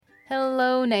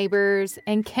Hello, neighbors,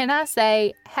 and can I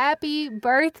say happy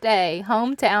birthday,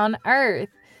 Hometown Earth?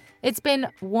 It's been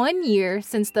 1 year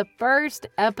since the first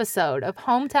episode of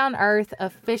Hometown Earth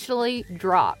officially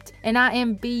dropped, and I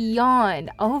am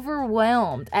beyond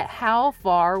overwhelmed at how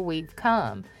far we've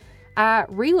come. I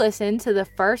re-listened to the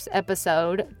first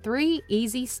episode, 3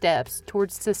 Easy Steps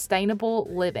Towards Sustainable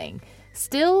Living.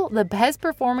 Still the best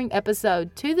performing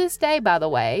episode to this day, by the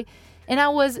way. And I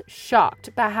was shocked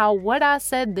by how what I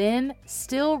said then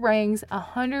still rings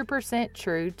 100%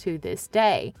 true to this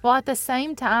day. While at the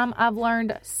same time, I've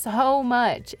learned so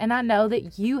much, and I know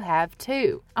that you have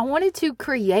too. I wanted to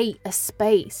create a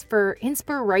space for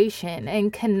inspiration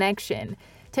and connection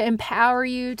to empower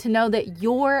you to know that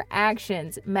your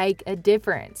actions make a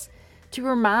difference, to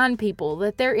remind people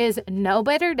that there is no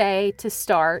better day to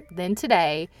start than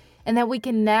today, and that we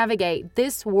can navigate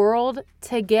this world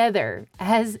together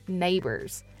as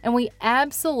neighbors. And we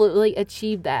absolutely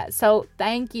achieved that. So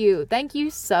thank you. Thank you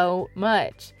so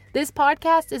much. This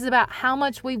podcast is about how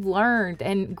much we've learned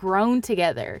and grown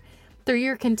together. Through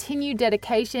your continued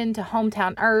dedication to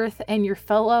Hometown Earth and your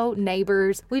fellow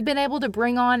neighbors, we've been able to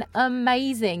bring on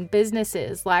amazing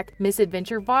businesses like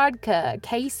Misadventure Vodka,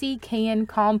 KC Can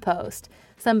Compost,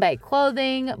 Sunbay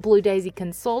Clothing, Blue Daisy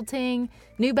Consulting,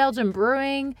 New Belgium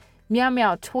Brewing, Meow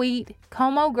Meow Tweet,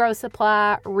 Como Grow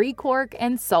Supply, Recork,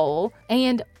 and Soul,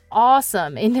 and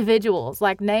awesome individuals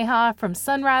like Neha from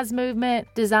Sunrise Movement,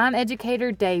 design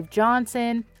educator Dave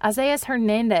Johnson, Isaiah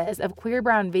Hernandez of Queer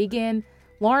Brown Vegan,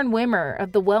 Lauren Wimmer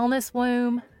of The Wellness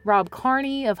Womb, Rob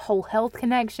Carney of Whole Health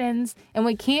Connections, and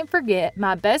we can't forget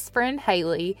my best friend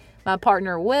Haley, my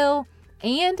partner Will,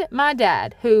 and my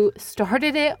dad, who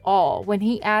started it all when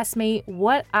he asked me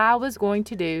what I was going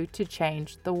to do to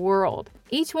change the world.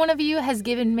 Each one of you has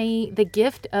given me the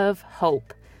gift of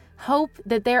hope. Hope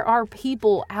that there are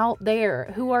people out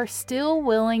there who are still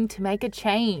willing to make a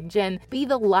change and be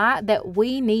the light that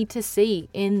we need to see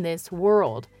in this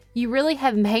world. You really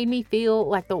have made me feel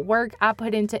like the work I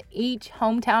put into each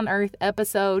Hometown Earth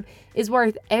episode is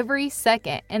worth every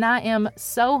second, and I am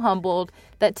so humbled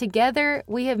that together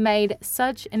we have made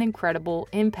such an incredible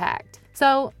impact.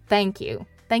 So thank you.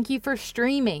 Thank you for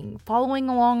streaming, following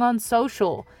along on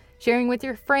social, sharing with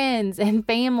your friends and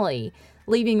family,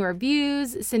 leaving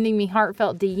reviews, sending me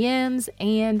heartfelt DMs,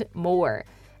 and more.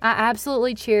 I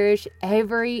absolutely cherish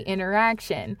every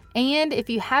interaction. And if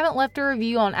you haven't left a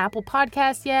review on Apple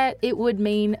Podcasts yet, it would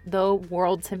mean the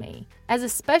world to me. As a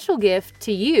special gift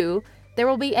to you, there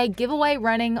will be a giveaway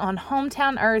running on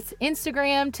Hometown Earth's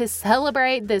Instagram to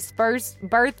celebrate this first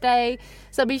birthday.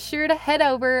 So be sure to head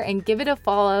over and give it a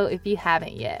follow if you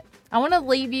haven't yet. I want to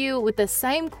leave you with the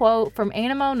same quote from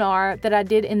Anna Monar that I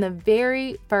did in the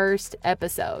very first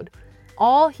episode.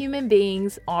 All human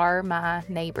beings are my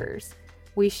neighbors.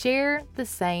 We share the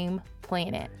same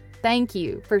planet. Thank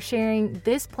you for sharing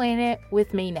this planet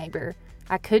with me, neighbor.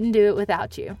 I couldn't do it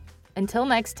without you. Until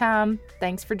next time,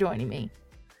 thanks for joining me.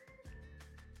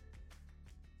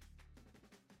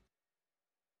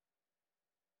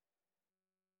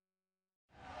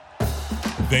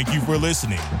 Thank you for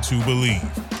listening to Believe.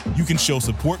 You can show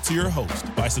support to your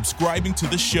host by subscribing to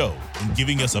the show and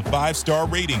giving us a 5-star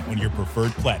rating on your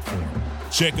preferred platform.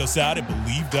 Check us out at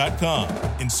Believe.com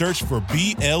and search for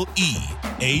BLEAV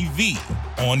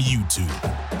on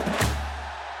YouTube.